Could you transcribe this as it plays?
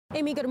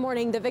Amy, good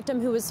morning. The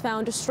victim who was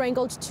found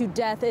strangled to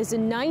death is a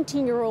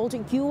 19-year-old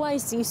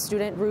UIC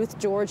student, Ruth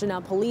George. Now,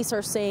 police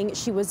are saying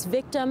she was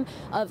victim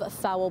of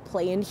foul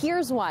play. And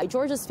here's why.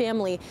 George's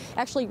family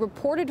actually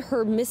reported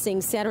her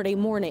missing Saturday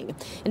morning.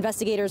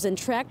 Investigators then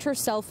tracked her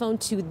cell phone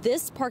to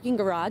this parking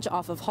garage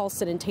off of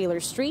Halston and Taylor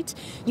Street.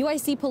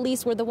 UIC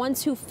police were the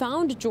ones who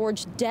found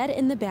George dead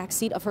in the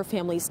backseat of her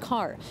family's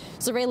car.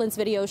 Surveillance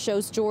video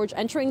shows George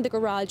entering the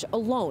garage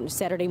alone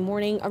Saturday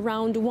morning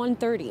around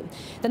 1:30.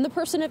 Then the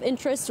person of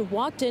interest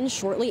walked in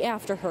shortly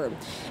after her.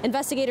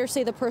 Investigators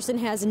say the person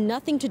has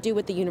nothing to do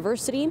with the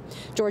university.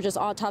 George's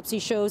autopsy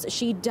shows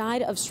she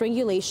died of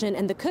strangulation,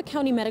 and the Cook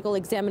County Medical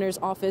Examiner's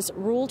Office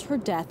ruled her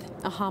death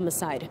a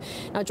homicide.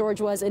 Now,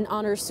 George was an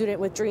honors student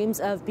with dreams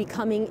of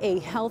becoming a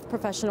health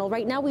professional.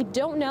 Right now, we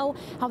don't know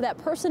how that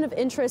person of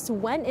interest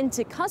went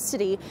into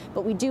custody,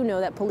 but we do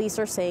know that police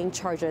are saying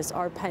charges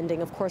are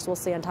pending. Of course, we'll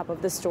stay on top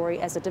of this story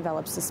as it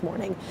develops this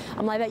morning.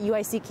 I'm live at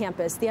UIC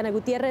campus. Diana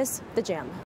Gutierrez, The Jam.